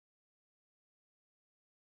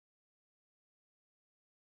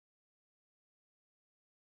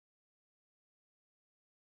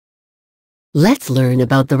Let's learn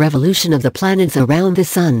about the revolution of the planets around the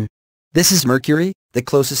Sun. This is Mercury, the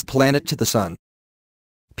closest planet to the Sun.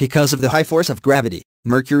 Because of the high force of gravity,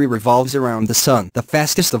 Mercury revolves around the Sun the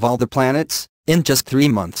fastest of all the planets, in just 3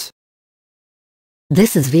 months.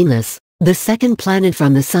 This is Venus, the second planet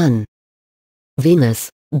from the Sun. Venus,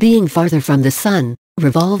 being farther from the Sun,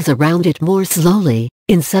 revolves around it more slowly,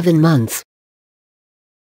 in 7 months.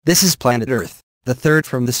 This is planet Earth, the third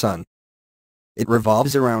from the Sun. It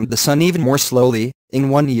revolves around the Sun even more slowly, in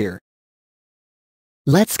 1 year.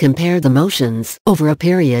 Let's compare the motions over a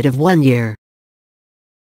period of 1 year.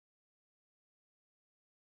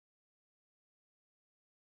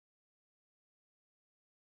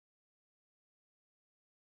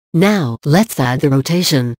 Now, let's add the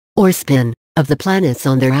rotation, or spin, of the planets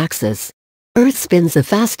on their axis. Earth spins the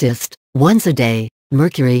fastest, once a day,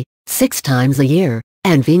 Mercury, 6 times a year,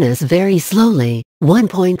 and Venus very slowly,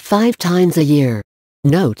 1.5 times a year.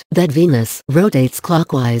 Note that Venus rotates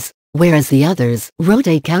clockwise, whereas the others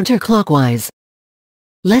rotate counterclockwise.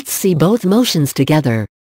 Let's see both motions together.